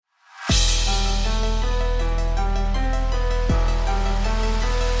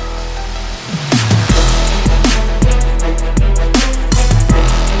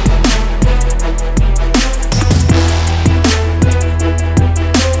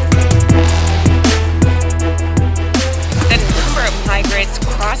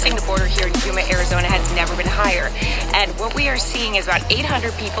seeing is about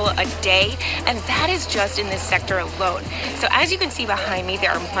 800 people a day, and that is just in this sector alone. So as you can see behind me,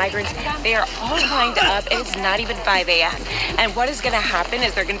 there are migrants. They are all lined up. It's not even 5 a.m. And what is going to happen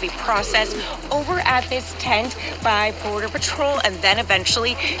is they're going to be processed over at this tent by Border Patrol, and then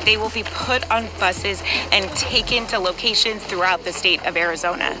eventually they will be put on buses and taken to locations throughout the state of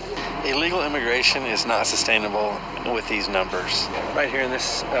Arizona. Illegal immigration is not sustainable with these numbers. Right here in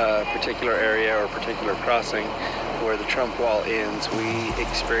this particular area or particular crossing where the Trump wall ends, we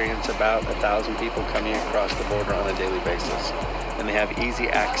experience about 1,000 people coming across the border on a daily basis. And they have easy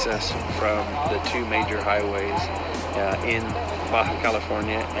access from the two major highways in Baja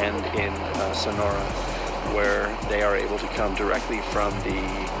California and in Sonora, where they are able to come directly from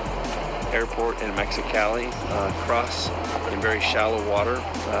the airport in Mexicali, cross in very shallow water,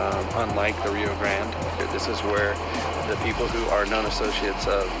 unlike the Rio Grande. This is where the people who are known associates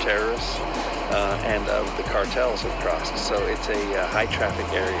of terrorists and of the cartels have crossed. So it's a high traffic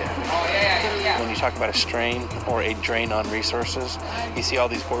area. When you talk about a strain or a drain on resources, you see all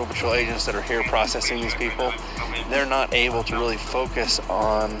these Border Patrol agents that are here processing these people. They're not able to really focus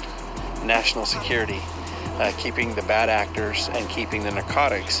on national security. Keeping the bad actors and keeping the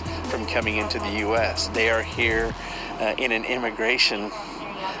narcotics from coming into the U.S. They are here in an immigration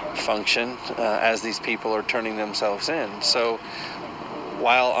function as these people are turning themselves in. So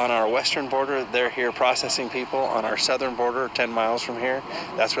while on our western border, they're here processing people, on our southern border, 10 miles from here,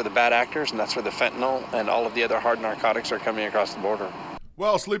 that's where the bad actors and that's where the fentanyl and all of the other hard narcotics are coming across the border.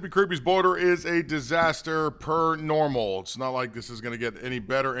 Well, Sleepy Creepy's border is a disaster per normal. It's not like this is going to get any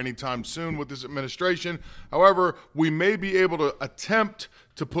better anytime soon with this administration. However, we may be able to attempt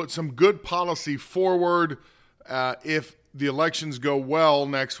to put some good policy forward if the elections go well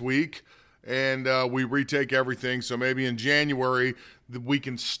next week and we retake everything. So maybe in January we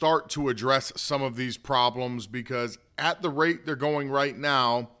can start to address some of these problems, because at the rate they're going right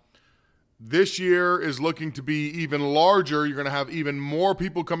now, this year is looking to be even larger. You're going to have even more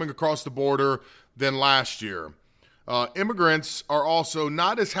people coming across the border than last year. Immigrants are also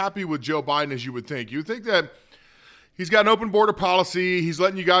not as happy with Joe Biden as you would think. You would think that he's got an open border policy. He's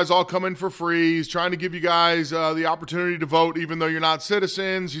letting you guys all come in for free. He's trying to give you guys the opportunity to vote even though you're not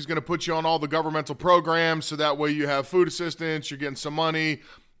citizens. He's going to put you on all the governmental programs so that way you have food assistance, you're getting some money,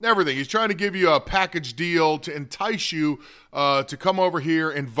 everything. He's trying to give you a package deal to entice you to come over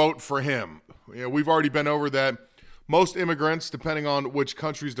here and vote for him. You know, we've already been over that. Most immigrants, depending on which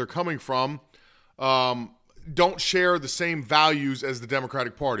countries they're coming from, don't share the same values as the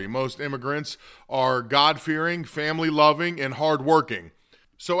Democratic Party. Most immigrants are God-fearing, family-loving, and hardworking.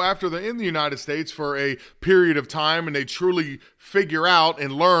 So after they're in the United States for a period of time and they truly figure out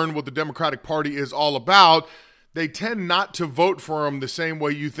and learn what the Democratic Party is all about, they tend not to vote for them the same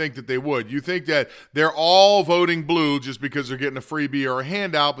way you think that they would. You think that they're all voting blue just because they're getting a freebie or a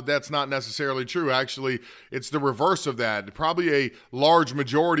handout, but that's not necessarily true. Actually, it's the reverse of that. Probably a large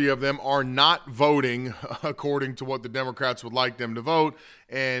majority of them are not voting according to what the Democrats would like them to vote,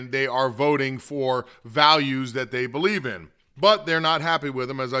 and they are voting for values that they believe in. But they're not happy with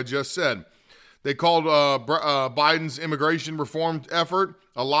them, as I just said. They called Biden's immigration reform effort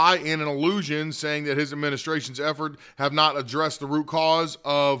a lie and an illusion, saying that his administration's effort have not addressed the root cause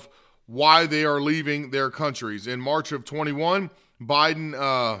of why they are leaving their countries. In March of 21,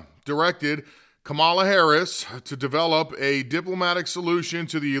 Biden directed Kamala Harris to develop a diplomatic solution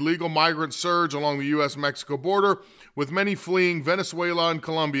to the illegal migrant surge along the U.S.-Mexico border, with many fleeing Venezuela and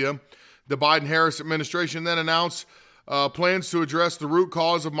Colombia. The Biden-Harris administration then announced plans to address the root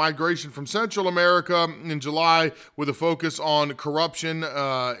cause of migration from Central America in July, with a focus on corruption,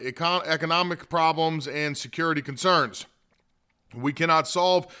 economic problems, and security concerns. We cannot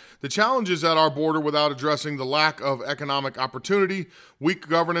solve the challenges at our border without addressing the lack of economic opportunity, weak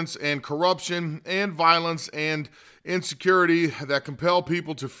governance and corruption, and violence and insecurity that compel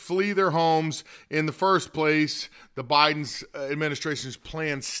people to flee their homes in the first place, the Biden administration's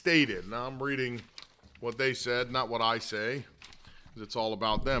plan stated. Now I'm reading what they said, not what I say, because it's all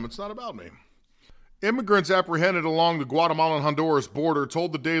about them. It's not about me. Immigrants apprehended along the Guatemalan-Honduras border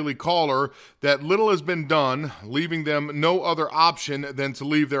told the Daily Caller that little has been done, leaving them no other option than to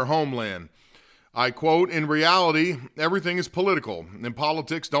leave their homeland. I quote, "In reality, everything is political, and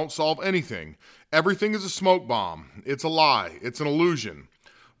politics don't solve anything. Everything is a smoke bomb. It's a lie. It's an illusion."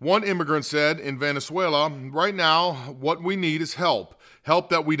 One immigrant said in Venezuela, "Right now, what we need is help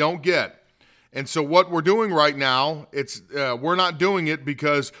that we don't get. And so what we're doing right now, we're not doing it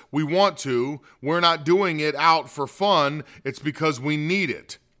because we want to. We're not doing it out for fun. It's because we need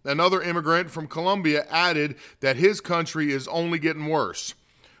it." Another immigrant from Colombia added that his country is only getting worse.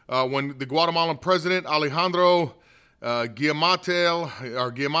 When the Guatemalan president, Alejandro Giamatti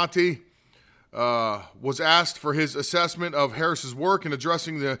was asked for his assessment of Harris's work in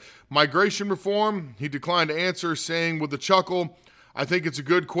addressing the migration reform. He declined to answer, saying with a chuckle, "I think it's a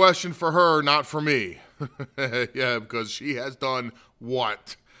good question for her, not for me." Yeah, because she has done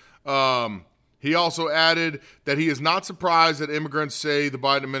what? He also added that he is not surprised that immigrants say the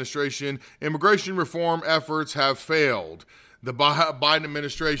Biden administration immigration reform efforts have failed. The Biden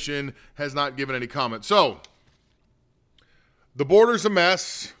administration has not given any comment. So, the border's a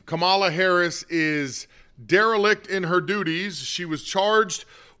mess. Kamala Harris is derelict in her duties. She was charged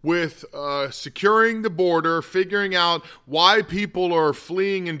with securing the border, figuring out why people are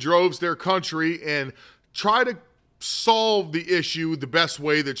fleeing in droves their country, and try to solve the issue the best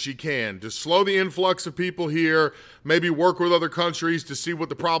way that she can, to slow the influx of people here, maybe work with other countries to see what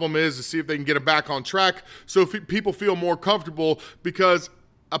the problem is, to see if they can get it back on track so if people feel more comfortable, because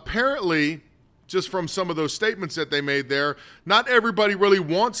apparently, just from some of those statements that they made there, not everybody really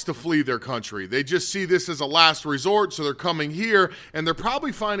wants to flee their country. They just see this as a last resort, so they're coming here, and they're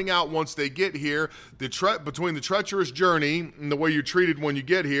probably finding out once they get here, between the treacherous journey and the way you're treated when you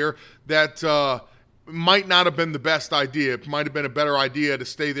get here, that might not have been the best idea. It might have been a better idea to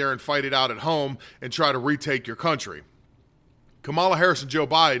stay there and fight it out at home and try to retake your country. Kamala Harris and Joe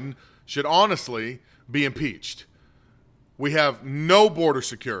Biden should honestly be impeached. We have no border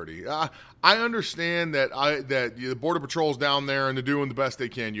security. I understand that the Border Patrol's down there and they're doing the best they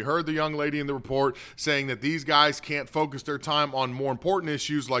can. You heard the young lady in the report saying that these guys can't focus their time on more important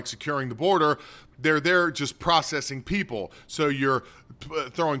issues like securing the border. They're there just processing people. So you're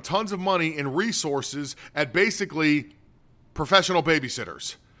throwing tons of money and resources at basically professional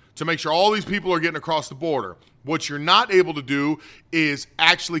babysitters to make sure all these people are getting across the border. What you're not able to do is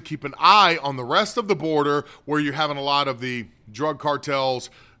actually keep an eye on the rest of the border where you're having a lot of the drug cartels,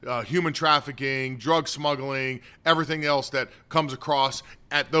 human trafficking, drug smuggling, everything else that comes across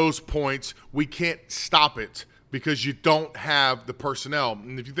at those points. We can't stop it because you don't have the personnel.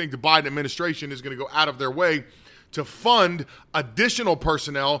 And if you think the Biden administration is going to go out of their way to fund additional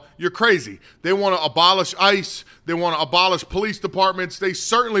personnel, you're crazy. They want to abolish ICE. They want to abolish police departments. They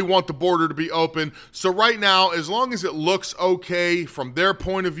certainly want the border to be open. So right now, as long as it looks okay from their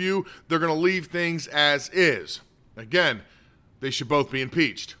point of view, they're going to leave things as is. Again, they should both be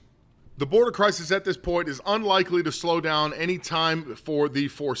impeached. The border crisis at this point is unlikely to slow down any time for the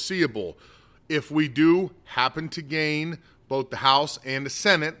foreseeable. If we do happen to gain both the House and the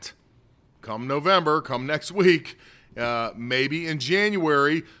Senate, come November, come next week, maybe in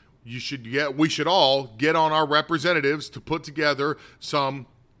January, we should all get on our representatives to put together some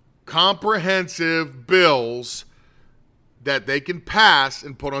comprehensive bills that they can pass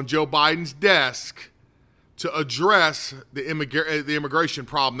and put on Joe Biden's desk to address the immigration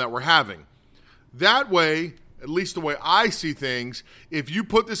problem that we're having. That way, at least the way I see things, if you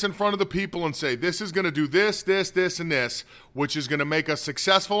put this in front of the people and say, this is going to do this, this, this, and this, which is going to make us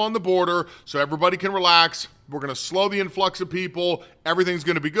successful on the border so everybody can relax, we're going to slow the influx of people, everything's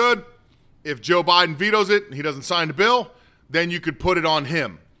going to be good. If Joe Biden vetoes it and he doesn't sign the bill, then you could put it on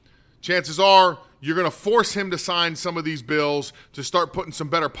him. Chances are you're going to force him to sign some of these bills to start putting some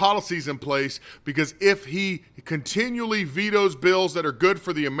better policies in place, because if he continually vetoes bills that are good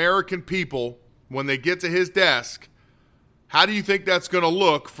for the American people when they get to his desk, how do you think that's going to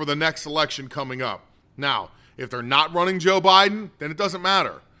look for the next election coming up? Now, if they're not running Joe Biden, then it doesn't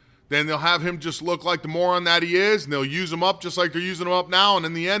matter. Then they'll have him just look like the moron that he is, and they'll use him up just like they're using him up now, and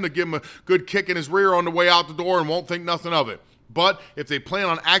in the end, they'll give him a good kick in his rear on the way out the door and won't think nothing of it. But if they plan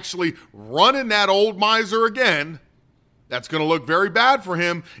on actually running that old miser again, that's going to look very bad for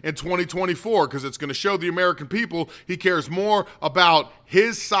him in 2024, because it's going to show the American people he cares more about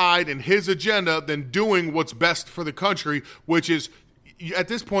his side and his agenda than doing what's best for the country, which is, at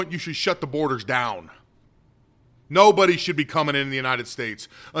this point, you should shut the borders down. Nobody should be coming in the United States.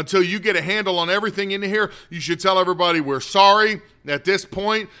 Until you get a handle on everything in here, you should tell everybody we're sorry. At this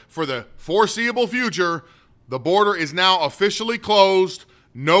point, for the foreseeable future, the border is now officially closed.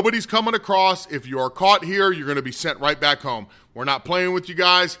 Nobody's coming across. If you are caught here, you're going to be sent right back home. We're not playing with you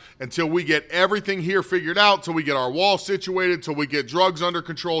guys until we get everything here figured out, till we get our wall situated, till we get drugs under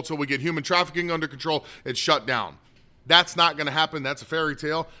control, till we get human trafficking under control. It's shut down. That's not going to happen. That's a fairy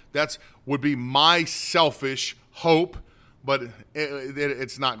tale. That would be my selfish hope, but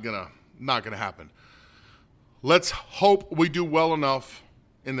it's not going to happen. Let's hope we do well enough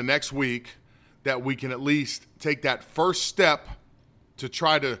in the next week that we can at least take that first step to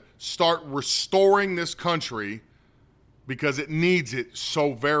try to start restoring this country, because it needs it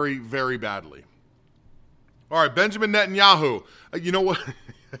so very, very badly. All right, Benjamin Netanyahu. You know what?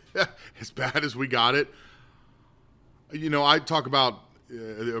 As bad as we got it, I talk about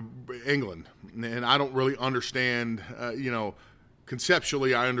England, and I don't really understand,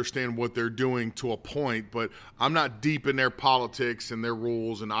 conceptually I understand what they're doing to a point, but I'm not deep in their politics and their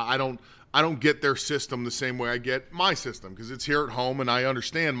rules, and I don't get their system the same way I get my system, because it's here at home and I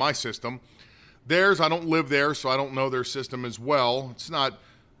understand my system. Theirs, I don't live there, so I don't know their system as well. It's not,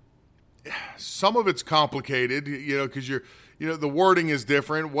 some of it's complicated, because the wording is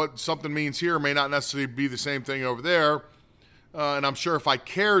different. What something means here may not necessarily be the same thing over there. And I'm sure if I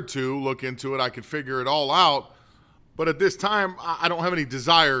cared to look into it, I could figure it all out. But at this time, I don't have any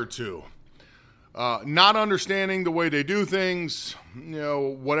desire to. Not understanding the way they do things,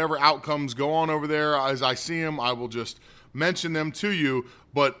 whatever outcomes go on over there, as I see them, I will just mention them to you.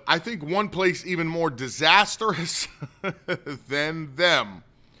 But I think one place even more disastrous than them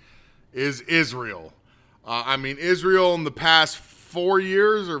is Israel. Israel in the past 4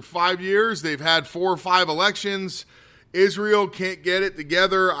 years or 5 years, they've had 4 or 5 elections. Israel can't get it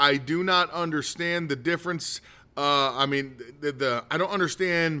together. I do not understand the difference. I don't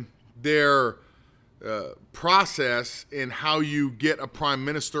understand their process in how you get a prime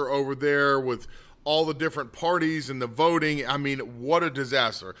minister over there with all the different parties and the voting. What a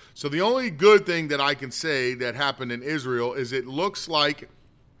disaster. So the only good thing that I can say that happened in Israel is it looks like,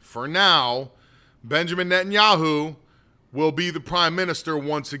 for now, Benjamin Netanyahu will be the prime minister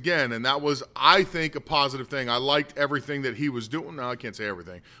once again. And that was, I think, a positive thing. I liked everything that he was doing. No, I can't say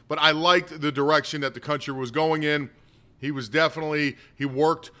everything. But I liked the direction that the country was going in. He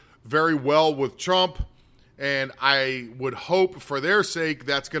worked very well with Trump. And I would hope, for their sake,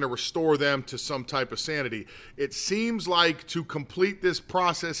 that's going to restore them to some type of sanity. It seems like to complete this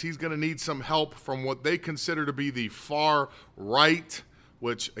process, he's going to need some help from what they consider to be the far right,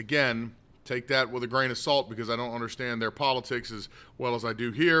 which, again, take that with a grain of salt because I don't understand their politics as well as I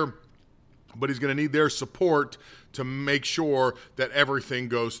do here. But he's going to need their support to make sure that everything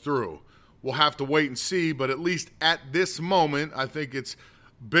goes through. We'll have to wait and see, but at least at this moment, I think it's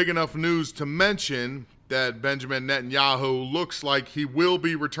big enough news to mention that Benjamin Netanyahu looks like he will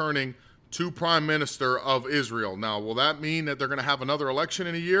be returning to Prime Minister of Israel. Now, will that mean that they're going to have another election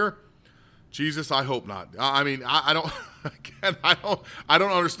in a year? Jesus, I hope not. I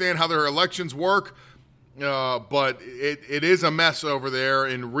don't understand how their elections work, but it is a mess over there.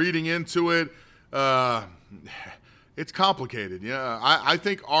 And reading into it, it's complicated. Yeah, I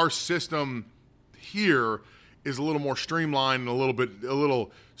think our system here is a little more streamlined and a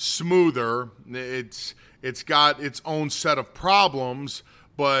little smoother. It's got its own set of problems,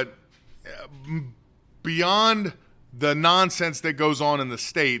 but beyond the nonsense that goes on in the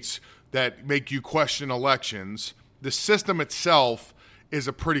States that make you question elections, the system itself is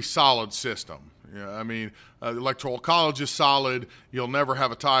a pretty solid system. The Electoral College is solid. You'll never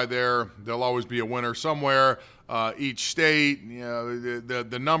have a tie there. There'll always be a winner somewhere. Each state,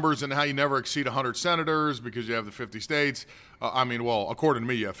 the numbers and how you never exceed 100 senators because you have the 50 states. According to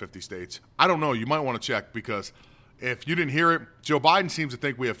me, you have 50 states. I don't know. You might want to check because if you didn't hear it, Joe Biden seems to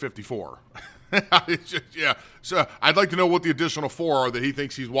think we have 54. So I'd like to know what the additional 4 are that he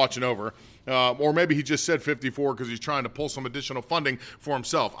thinks he's watching over. Or maybe he just said 54 because he's trying to pull some additional funding for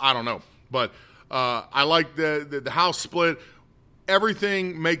himself. I don't know. But I like the House split.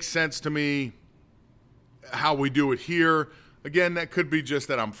 Everything makes sense to me how we do it here. Again, that could be just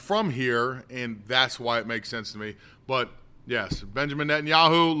that I'm from here, and that's why it makes sense to me. But, yes, Benjamin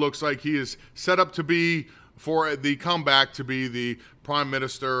Netanyahu looks like he is set up to be, for the comeback, to be the Prime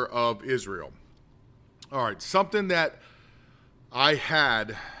Minister of Israel. All right, something that I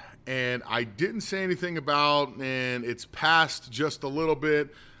had and I didn't say anything about, and it's passed just a little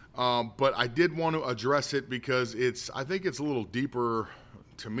bit, but I did want to address it because I think it's a little deeper,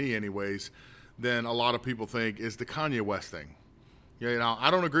 to me anyways, than a lot of people think, is the Kanye West thing. I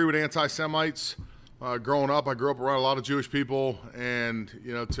don't agree with anti-Semites. Growing up, I grew up around a lot of Jewish people, and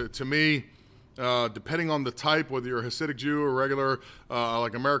to me, depending on the type, whether you're a Hasidic Jew or regular,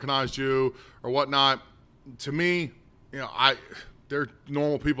 like Americanized Jew or whatnot, to me, they're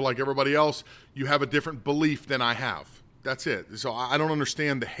normal people like everybody else. You have a different belief than I have. That's it. So I don't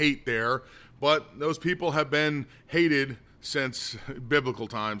understand the hate there, but those people have been hated since biblical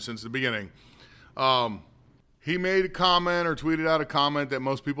times, since the beginning. He made a comment or tweeted out a comment that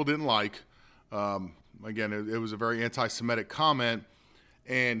most people didn't like. Again, it was a very anti-Semitic comment,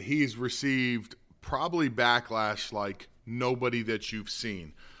 and he's received probably backlash like nobody that you've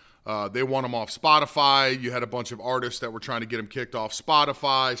seen. They want him off Spotify. You had a bunch of artists that were trying to get him kicked off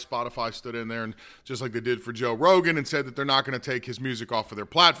Spotify. Spotify stood in there, and just like they did for Joe Rogan, and said that they're not going to take his music off of their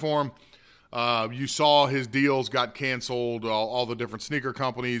platform. You saw his deals got canceled. All the different sneaker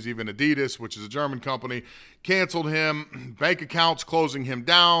companies, even Adidas, which is a German company, canceled him. Bank accounts closing him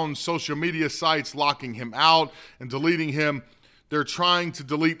down. Social media sites locking him out and deleting him. They're trying to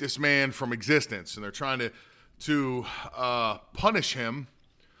delete this man from existence, and they're trying to punish him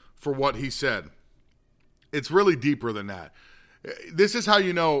for what he said. It's really deeper than that. This is how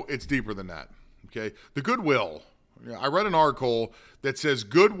you know it's deeper than that. Okay, the Goodwill. I read an article that says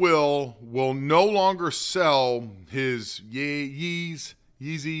Goodwill will no longer sell his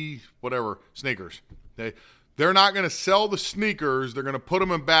Yeezy, whatever, sneakers. Okay? They're not going to sell the sneakers. They're going to put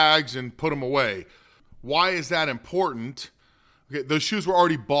them in bags and put them away. Why is that important? Okay, those shoes were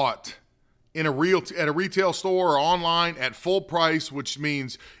already bought at a retail store or online at full price, which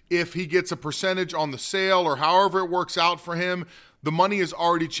means if he gets a percentage on the sale or however it works out for him, the money has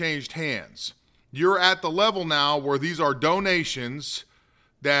already changed hands. You're at the level now where these are donations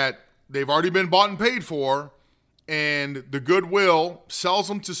that they've already been bought and paid for, and the Goodwill sells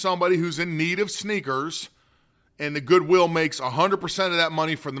them to somebody who's in need of sneakers, and the Goodwill makes 100% of that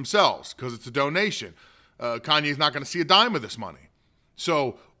money for themselves because it's a donation. Kanye's not going to see a dime of this money.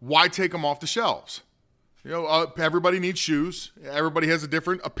 So why take them off the shelves? Everybody needs shoes. Everybody has a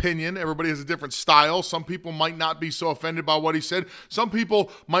different opinion. Everybody has a different style. Some people might not be so offended by what he said. Some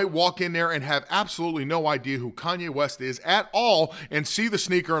people might walk in there and have absolutely no idea who Kanye West is at all and see the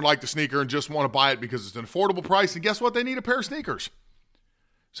sneaker and like the sneaker and just want to buy it because it's an affordable price. And guess what? They need a pair of sneakers.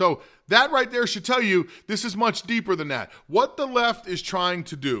 So that right there should tell you this is much deeper than that. What the left is trying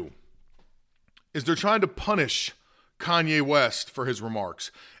to do is they're trying to punish Kanye West for his remarks.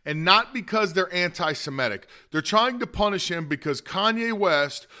 And not because they're anti-Semitic. They're trying to punish him because Kanye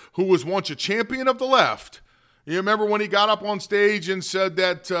West, who was once a champion of the left, you remember when he got up on stage and said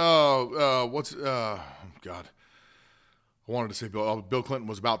that, God, I wanted to say Bill Clinton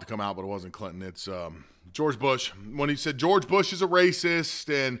was about to come out, but it wasn't Clinton. It's George Bush. When he said George Bush is a racist,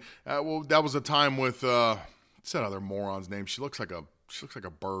 and that was a time with, what's that other moron's name? She looks like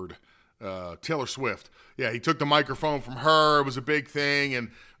a bird. Taylor Swift. Yeah, he took the microphone from her. It was a big thing. And,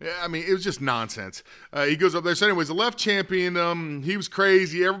 I mean, it was just nonsense. He goes up there. So anyways, the left champion, he was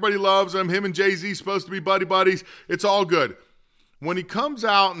crazy. Everybody loves him. Him and Jay-Z supposed to be buddies. It's all good. When he comes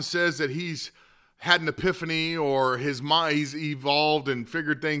out and says that he's had an epiphany or his mind, he's evolved and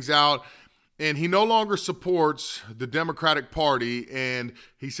figured things out, and he no longer supports the Democratic Party, and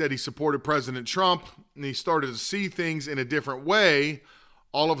he said he supported President Trump, and he started to see things in a different way,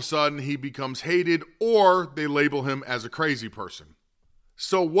 all of a sudden he becomes hated or they label him as a crazy person.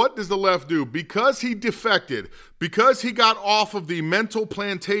 So what does the left do? Because he defected, because he got off of the mental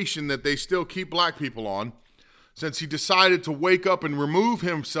plantation that they still keep black people on, since he decided to wake up and remove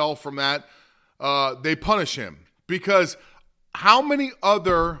himself from that, they punish him. Because how many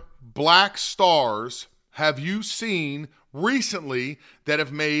other black stars have you seen recently that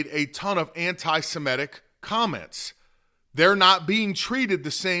have made a ton of anti-Semitic comments? They're not being treated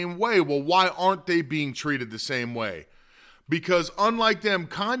the same way. Well, why aren't they being treated the same way? Because unlike them,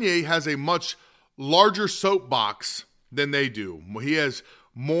 Kanye has a much larger soapbox than they do. He has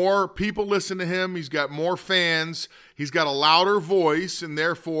more people listen to him. He's got more fans. He's got a louder voice, and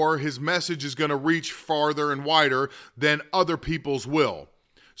therefore his message is going to reach farther and wider than other people's will.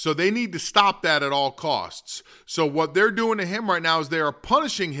 So they need to stop that at all costs. So what they're doing to him right now is they are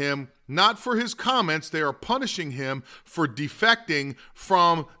punishing him not for his comments. They are punishing him for defecting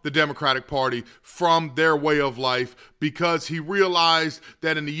from the Democratic Party, from their way of life, because he realized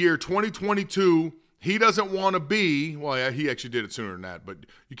that in the year 2022, he doesn't want to be, well, yeah, he actually did it sooner than that, but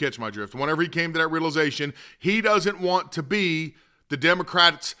you catch my drift. Whenever he came to that realization, he doesn't want to be the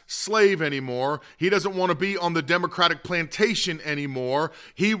Democrats' slave anymore. He doesn't want to be on the Democratic plantation anymore.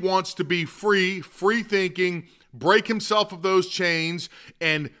 He wants to be free thinking, break himself of those chains,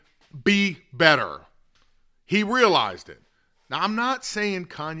 and be better. He realized it. Now, I'm not saying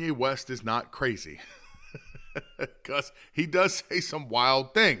Kanye West is not crazy, because he does say some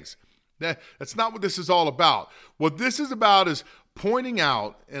wild things. That's not what this is all about. What this is about is pointing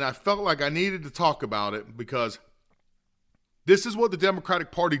out, and I felt like I needed to talk about it, because this is what the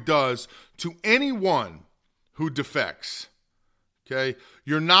Democratic Party does to anyone who defects. Okay?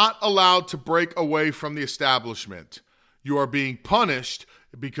 You're not allowed to break away from the establishment. You are being punished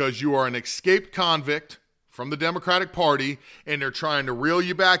because you are an escaped convict from the Democratic Party, and they're trying to reel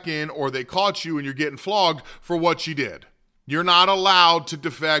you back in, or they caught you and you're getting flogged for what you did. You're not allowed to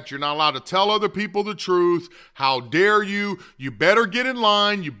defect. You're not allowed to tell other people the truth. How dare you? You better get in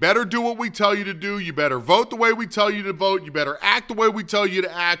line. You better do what we tell you to do. You better vote the way we tell you to vote. You better act the way we tell you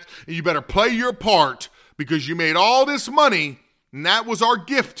to act. And you better play your part, because you made all this money And that was our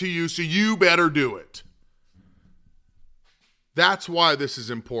gift to you, so you better do it. That's why this is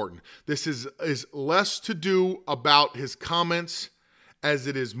important. This is less to do about his comments as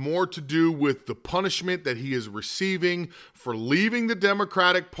it is more to do with the punishment that he is receiving for leaving the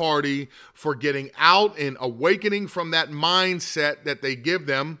Democratic Party, for getting out and awakening from that mindset that they give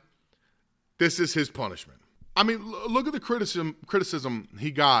them. This is his punishment. I mean, look at the criticism he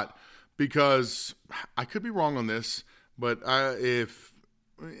got, because I could be wrong on this, but if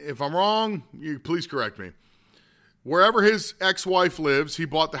I'm wrong, you please correct me. Wherever his ex-wife lives, he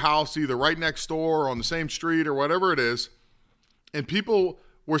bought the house either right next door or on the same street or whatever it is. And people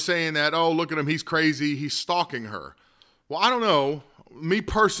were saying that, oh, look at him, he's crazy, he's stalking her. Well, I don't know. Me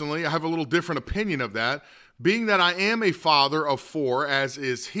personally, I have a little different opinion of that. Being that I am a father of 4, as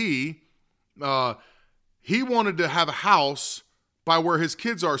is he wanted to have a house by where his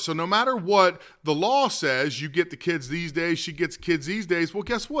kids are. So no matter what the law says, you get the kids these days, she gets kids these days. Well,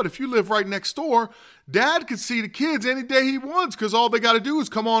 guess what? If you live right next door, Dad could see the kids any day he wants, because all they got to do is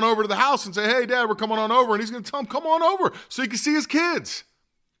come on over to the house and say, hey, Dad, we're coming on over. And he's going to tell them, come on over, so he can see his kids.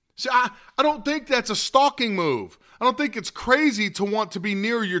 See, I don't think that's a stalking move. I don't think it's crazy to want to be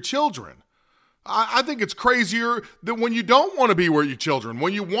near your children. I think it's crazier that when you don't want to be where your children,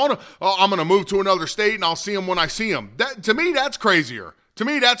 when you want to, oh, I'm going to move to another state and I'll see them when I see them. That, to me, that's crazier. To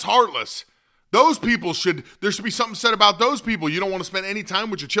me, that's heartless. Those people there should be something said about those people. You don't want to spend any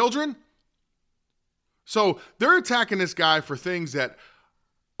time with your children? So they're attacking this guy for things that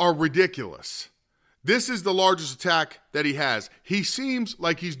are ridiculous. This is the largest attack that he has. He seems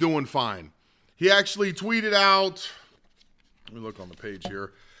like he's doing fine. He actually tweeted out, let me look on the page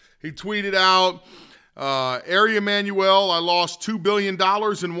here. He tweeted out, Ari Emanuel, I lost $2 billion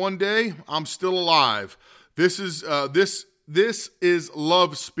in one day. I'm still alive. This is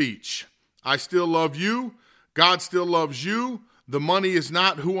love speech. I still love you. God still loves you. The money is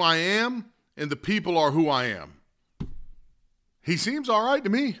not who I am, and the people are who I am. He seems all right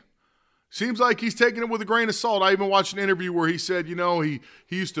to me. Seems like he's taking it with a grain of salt. I even watched an interview where he said, he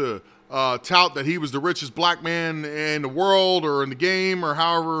used to tout that he was the richest black man in the world or in the game or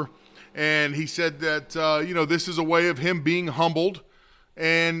however. And he said that, this is a way of him being humbled.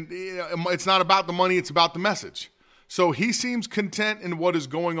 And it's not about the money, it's about the message. So he seems content in what is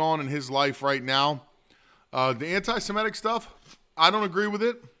going on in his life right now. The anti-Semitic stuff, I don't agree with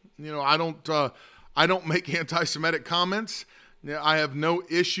it. I don't make anti-Semitic comments. I have no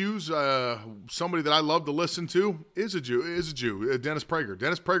issues. Somebody that I love to listen to is a Jew, Dennis Prager.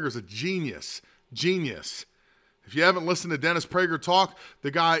 Dennis Prager is a genius. If you haven't listened to Dennis Prager talk, the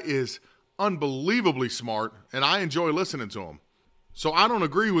guy is unbelievably smart, and I enjoy listening to him. So I don't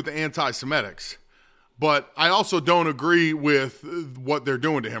agree with the anti-Semitics, but I also don't agree with what they're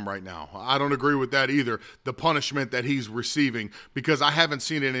doing to him right now. I don't agree with that either, the punishment that he's receiving, because I haven't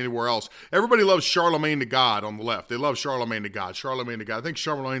seen it anywhere else. Everybody loves Charlemagne the God on the left. They love Charlemagne the God. I think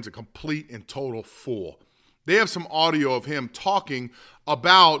Charlemagne's a complete and total fool. They have some audio of him talking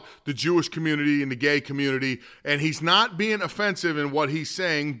about the Jewish community and the gay community, and he's not being offensive in what he's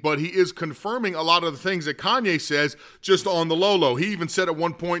saying, but he is confirming a lot of the things that Kanye says just on the low. He even said at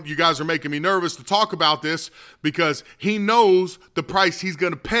one point, you guys are making me nervous to talk about this, because he knows the price he's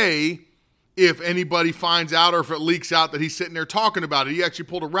going to pay if anybody finds out or if it leaks out that he's sitting there talking about it. He actually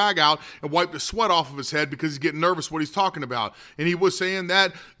pulled a rag out and wiped the sweat off of his head because he's getting nervous what he's talking about. And he was saying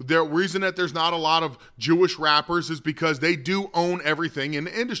that the reason that there's not a lot of Jewish rappers is because they do own everything in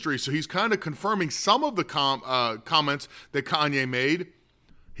the industry. So he's kind of confirming some of the comments that Kanye made.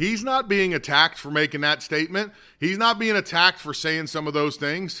 He's not being attacked for making that statement. He's not being attacked for saying some of those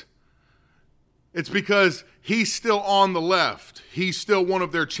things. It's because he's still on the left. He's still one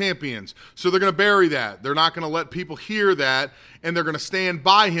of their champions. So they're going to bury that. They're not going to let people hear that, and they're going to stand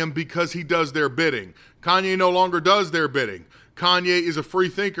by him because he does their bidding. Kanye no longer does their bidding. Kanye is a free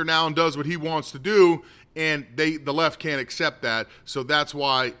thinker now and does what he wants to do, and the left can't accept that. So that's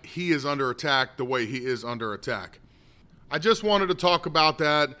why he is under attack the way he is under attack. I just wanted to talk about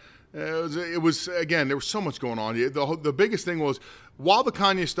that. It was again, there was so much going on. The biggest thing was, while the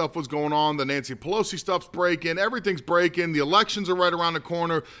Kanye stuff was going on, the Nancy Pelosi stuff's breaking, everything's breaking, the elections are right around the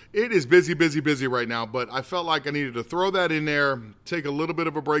corner. It is busy right now, but I felt like I needed to throw that in there, take a little bit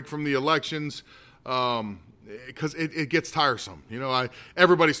of a break from the elections, because it gets tiresome.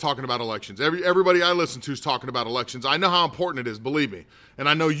 Everybody's talking about elections. Everybody I listen to is talking about elections. I know how important it is, believe me, and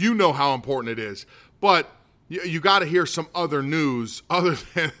I know you know how important it is, but you got to hear some other news other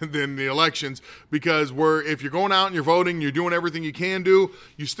than the elections, because if you're going out and you're voting, you're doing everything you can do,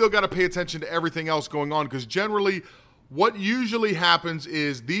 you still got to pay attention to everything else going on, because generally what usually happens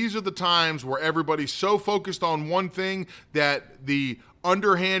is these are the times where everybody's so focused on one thing that the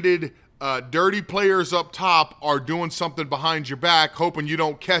underhanded, dirty players up top are doing something behind your back, hoping you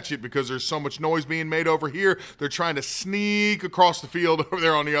don't catch it because there's so much noise being made over here. They're trying to sneak across the field over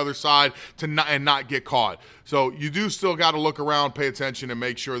there on the other side and not get caught. So you do still got to look around, pay attention, and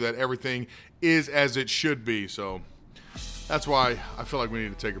make sure that everything is as it should be. So that's why I feel like we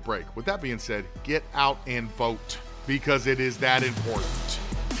need to take a break. With that being said, get out and vote because it is that important.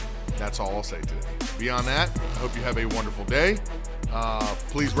 That's all I'll say today. Beyond that, I hope you have a wonderful day.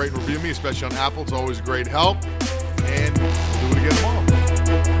 Please rate and review me, especially on Apple. It's always a great help. And we'll do it again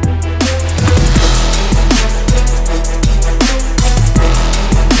tomorrow.